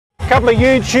couple of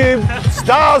YouTube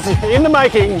stars in the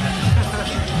making.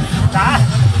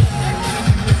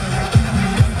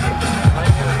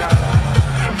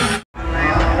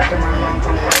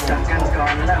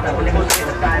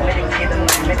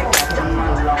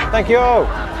 Thank you.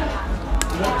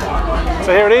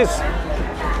 So here it is.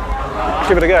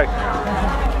 Give it a go.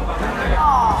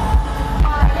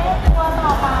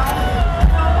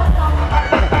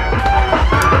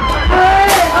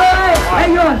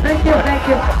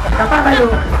 Thank you.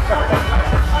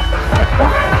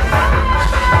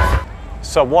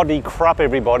 So Wadi Krupp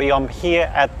everybody, I'm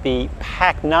here at the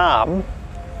Pak Nam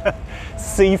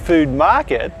Seafood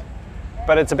Market,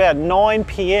 but it's about 9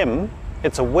 p.m.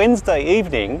 It's a Wednesday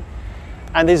evening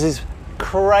and there's this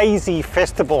crazy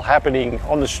festival happening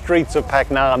on the streets of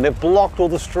Pak Nam. They've blocked all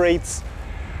the streets.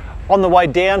 On the way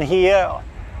down here,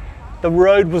 the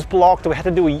road was blocked. We had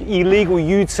to do an illegal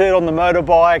U-turn on the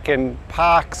motorbike and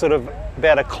park sort of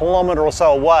about a kilometre or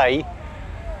so away.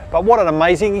 But what an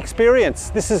amazing experience.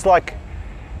 This is like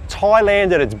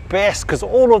Thailand at its best because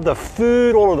all of the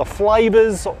food, all of the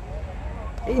flavours,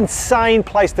 insane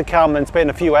place to come and spend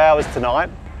a few hours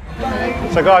tonight.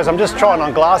 So guys, I'm just trying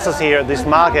on glasses here at this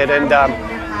market and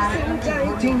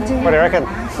what do you reckon?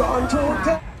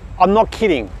 I'm not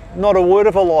kidding, not a word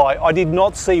of a lie. I did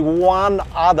not see one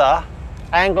other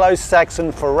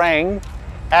Anglo-Saxon Farang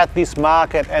at this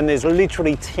market and there's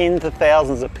literally tens of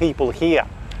thousands of people here.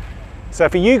 So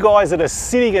for you guys that are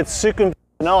sitting at Sukhumvit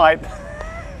tonight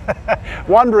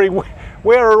wondering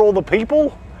where are all the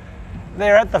people,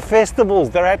 they're at the festivals,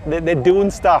 they're doing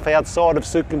stuff outside of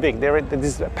Sukhumvit. They're at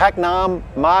this Pak Nam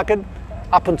market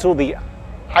up until the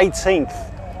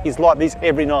 18th is like this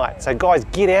every night. So guys,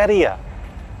 get out of here.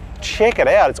 Check it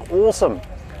out, it's awesome.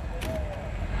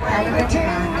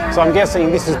 So I'm guessing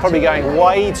this is probably going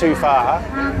way too far,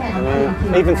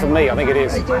 even for me, I think it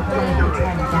is.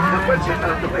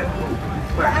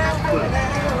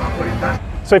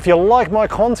 So if you like my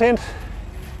content,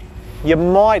 you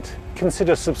might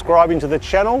consider subscribing to the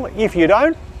channel. If you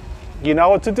don't, you know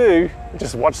what to do,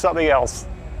 just watch something else.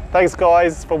 Thanks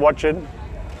guys for watching,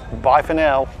 bye for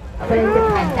now. So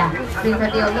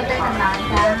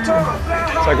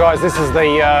guys, this is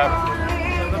the,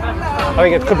 I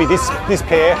think it could be this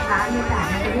pair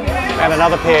and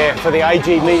another pair for the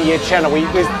AG Media channel.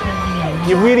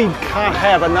 You really can't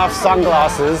have enough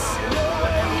sunglasses.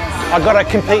 I've got to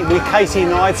compete with Casey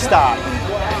Nightstar.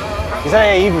 Is that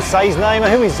how you even say his name?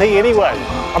 Who is he anyway?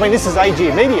 I mean, this is AG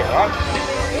Media, right?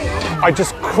 I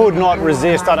just could not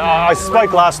resist. I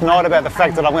spoke last night about the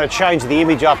fact that I'm going to change the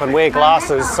image up and wear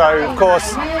glasses. So, of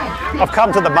course, I've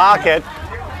come to the market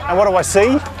and what do I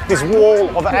see? This wall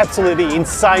of absolutely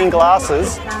insane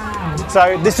glasses.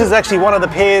 So this is actually one of the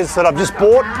pairs that I've just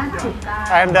bought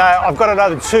and I've got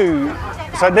another two.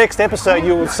 So next episode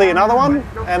you will see another one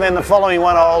and then the following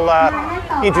one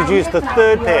I'll introduce the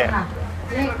third pair.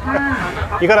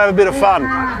 You got to have a bit of fun.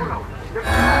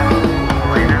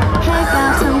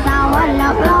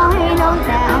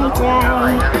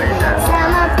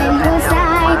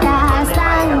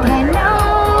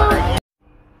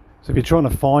 So if you're trying to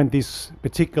find this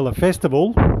particular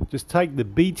festival, just take the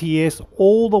BTS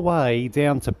all the way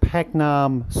down to Pak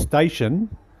Nam station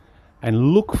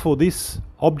and look for this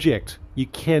object. You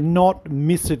cannot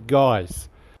miss it, guys.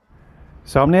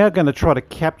 So I'm now going to try to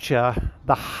capture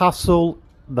the hustle,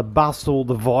 the bustle,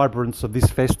 the vibrance of this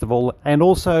festival and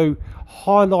also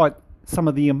highlight some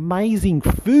of the amazing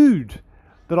food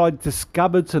that I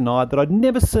discovered tonight that I'd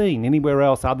never seen anywhere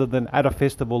else other than at a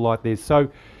festival like this. So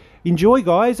enjoy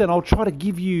guys, and I'll try to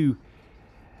give you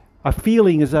a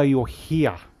feeling as though you're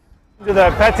here.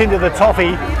 That's into the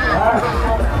toffee.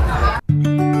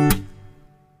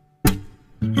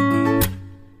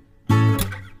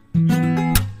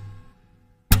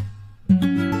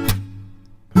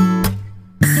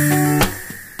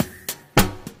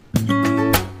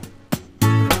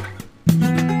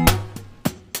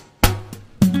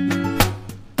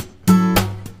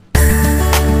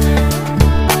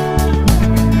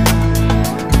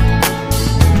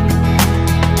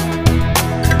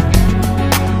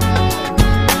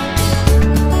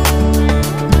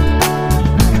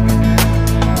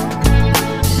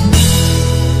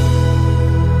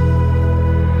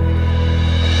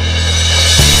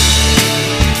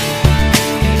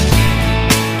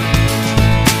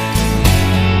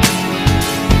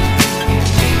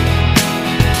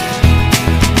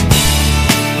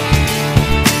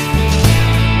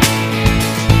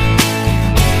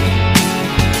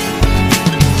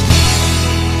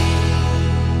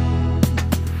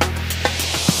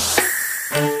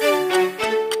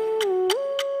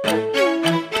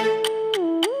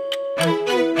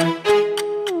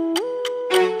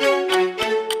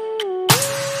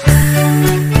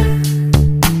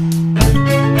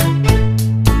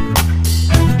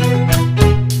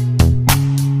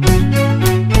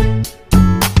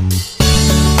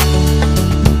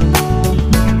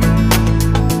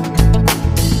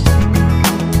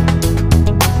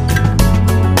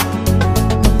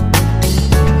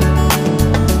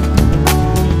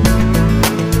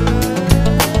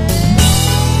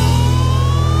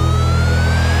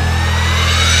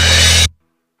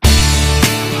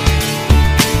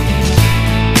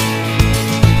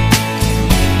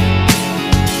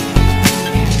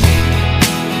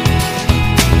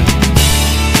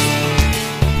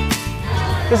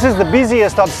 is the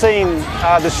busiest I've seen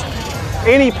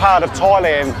any part of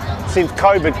Thailand since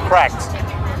COVID cracked.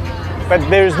 But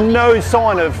there's no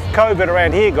sign of COVID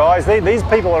around here, guys. These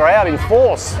people are out in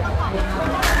force.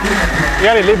 You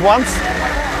only live once,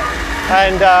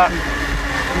 and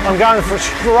I'm going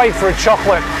straight for a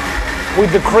chocolate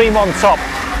with the cream on top.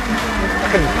 I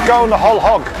could go on the whole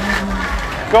hog.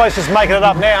 Guys, just making it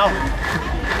up now.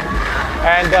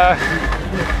 And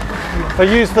I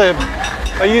use the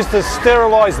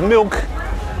sterilised milk.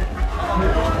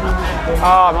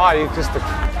 Oh mate,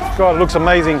 God, it looks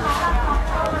amazing.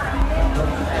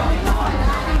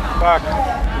 Fuck.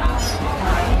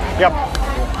 Yep.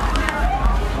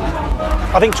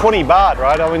 I think 20 baht,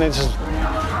 right? I mean, this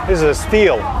is a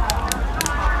steal.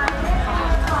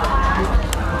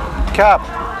 Cup.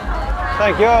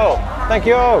 Thank you. Thank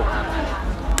you.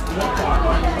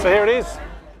 So here it is.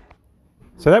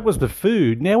 So that was the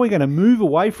food. Now we're going to move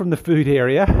away from the food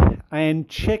area and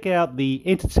check out the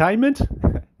entertainment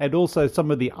and also some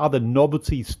of the other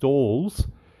novelty stalls.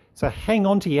 So hang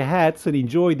on to your hats and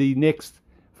enjoy the next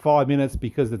 5 minutes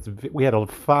because we had a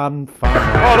fun.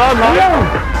 Well done, mate.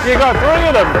 You got 3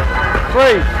 of them.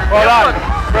 3. Well done.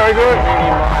 Very good.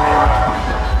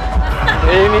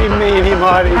 Eeny, meeny,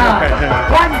 miny, miny.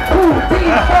 1, 2, 3, 4,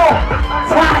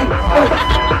 5.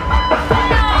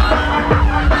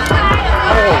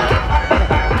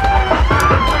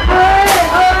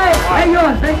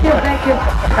 Thank you.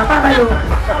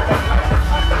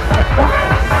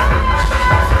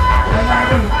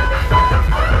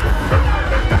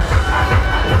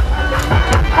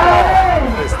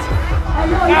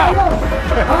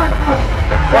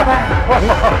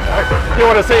 You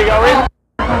want to see it go in?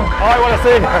 I want to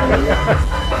see it go in.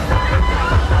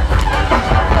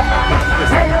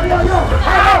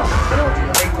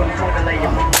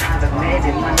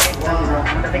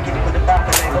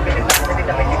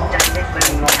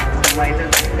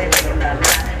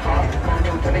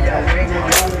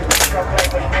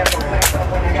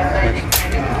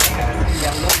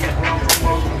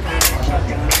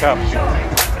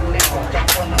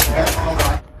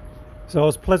 So I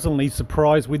was pleasantly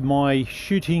surprised with my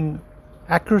shooting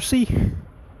accuracy.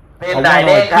 So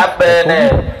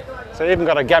I even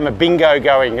got a game of bingo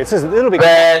going. It's just a little bit.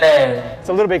 It's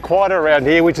a little bit quieter around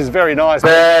here, which is very nice.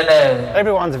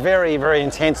 Everyone's very, very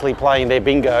intensely playing their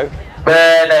bingo.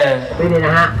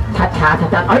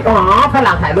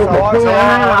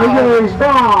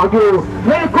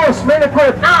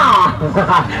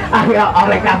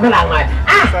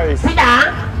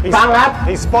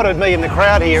 He spotted me in the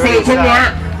crowd here. He's kind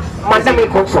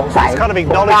of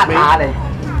acknowledged me.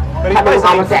 But he's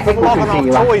basically flogging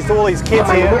off toys to all these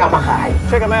kids here.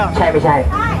 Check them out. 1,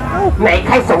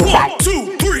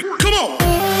 2, 3, come on!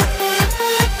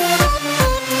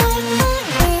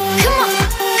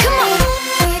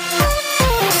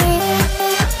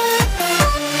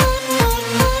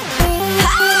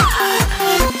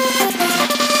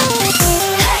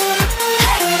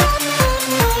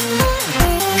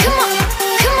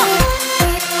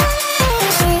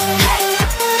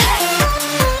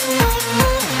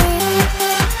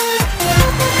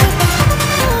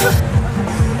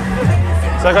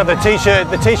 So I got the t-shirt.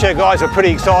 The t-shirt guys are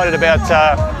pretty excited about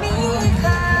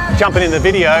jumping in the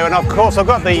video, and of course I've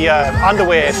got the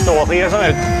underwear store here. So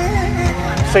I'm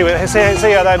going to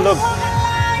see how they look.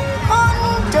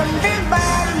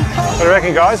 What do you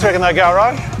reckon, guys? Reckon they go all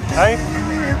right? Hey?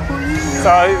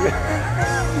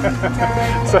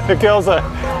 So the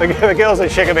girls are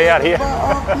checking me out here.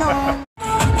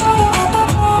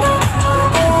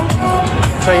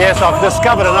 So yes, I've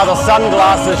discovered another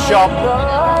sunglasses shop.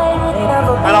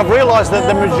 And I've realised that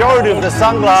the majority of the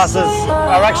sunglasses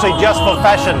are actually just for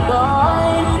fashion.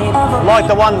 Like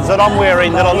the ones that I'm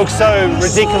wearing that I look so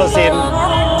ridiculous in.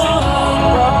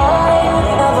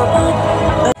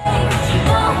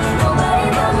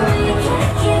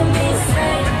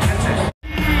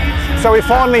 So we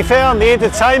finally found the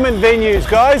entertainment venues,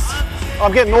 guys.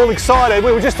 I'm getting all excited.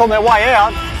 We were just on our way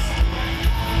out.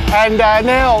 And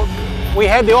now we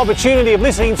had the opportunity of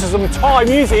listening to some Thai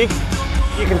music.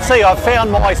 You can see I've found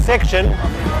my section.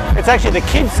 It's actually the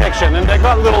kids section, and they've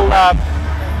got a little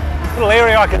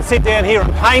area I can sit down here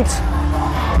and paint,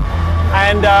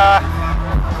 and a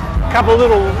couple of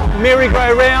little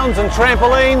merry-go-rounds and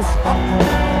trampolines.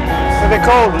 So they're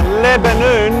called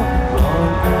Lebanon.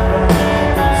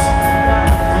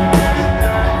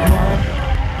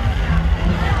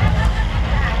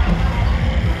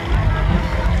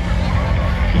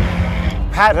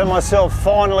 Pat and myself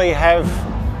finally have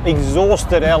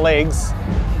exhausted our legs,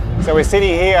 so we're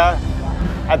sitting here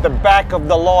at the back of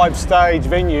the live stage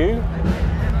venue,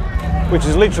 which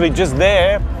is literally just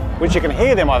there, which you can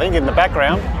hear them, I think, in the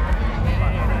background.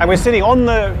 And we're sitting on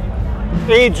the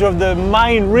edge of the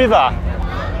main river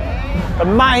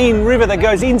that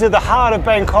goes into the heart of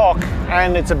Bangkok,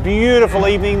 and it's a beautiful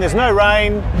evening. There's no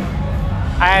rain,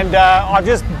 and I've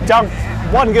just dunked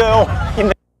one girl in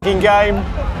the game,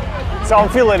 so I'm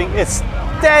feeling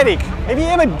ecstatic. Have you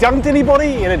ever dunked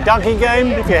anybody in a dunking game?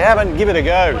 If you haven't, give it a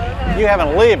go. You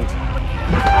haven't lived.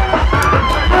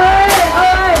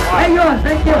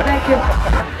 Thank you.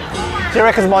 She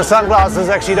reckons my sunglasses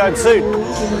actually don't suit.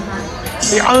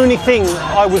 The only thing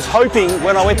I was hoping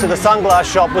when I went to the sunglass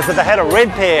shop was that they had a red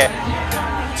pair,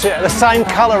 the same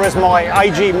colour as my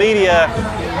AG Media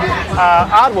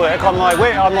artwork on my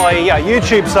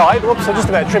YouTube site. Whoops, I just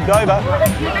about tripped over.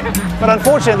 But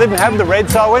unfortunately, I didn't have the red,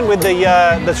 so I went with the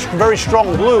very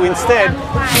strong blue instead.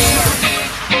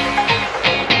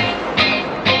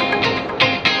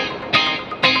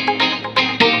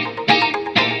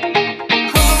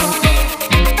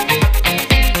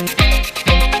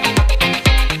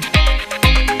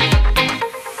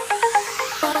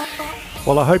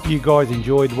 Well, I hope you guys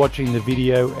enjoyed watching the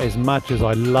video as much as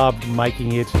I loved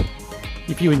making it.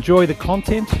 If you enjoy the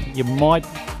content, you might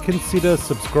consider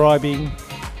subscribing.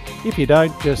 If you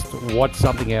don't, just watch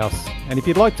something else. And if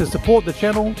you'd like to support the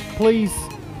channel, please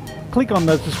click on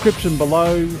the description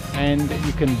below and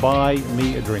you can buy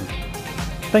me a drink.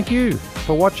 Thank you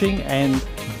for watching, and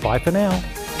bye for now.